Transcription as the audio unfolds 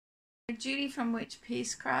Judy from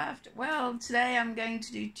Witchpeace Craft. Well, today I'm going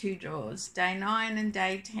to do two draws, day 9 and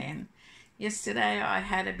day 10. Yesterday I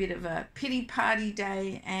had a bit of a pity party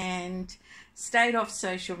day and stayed off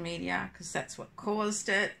social media because that's what caused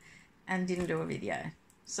it, and didn't do a video.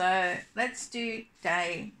 So let's do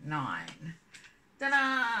day 9.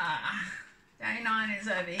 Ta-da! Day 9 is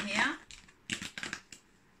over here.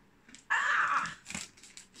 Ah!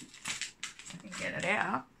 I can get it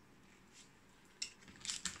out.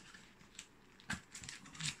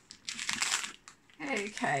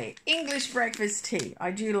 Okay, English breakfast tea.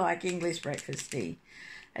 I do like English breakfast tea.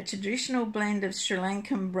 A traditional blend of Sri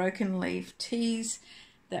Lankan broken leaf teas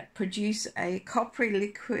that produce a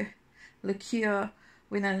coppery liqueur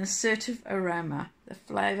with an assertive aroma. The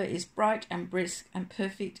flavour is bright and brisk and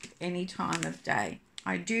perfect at any time of day.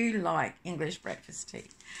 I do like English breakfast tea.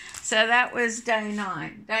 So that was day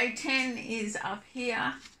 9. Day 10 is up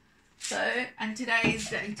here. And today is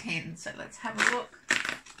day 10. So let's have a look.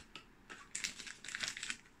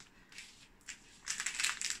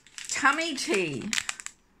 Tummy tea.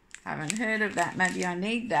 Haven't heard of that. Maybe I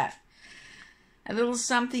need that. A little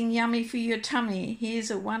something yummy for your tummy. Here's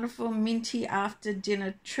a wonderful minty after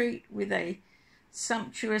dinner treat with a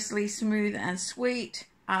sumptuously smooth and sweet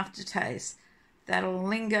aftertaste that'll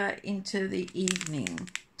linger into the evening.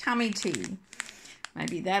 Tummy tea.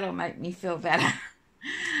 Maybe that'll make me feel better.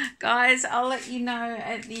 Guys, I'll let you know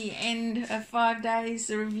at the end of 5 days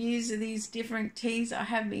the reviews of these different teas. I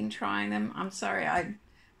have been trying them. I'm sorry I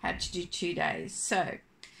had to do 2 days. So,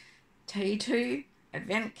 T2,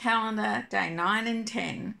 Advent Calendar, day 9 and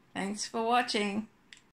 10. Thanks for watching.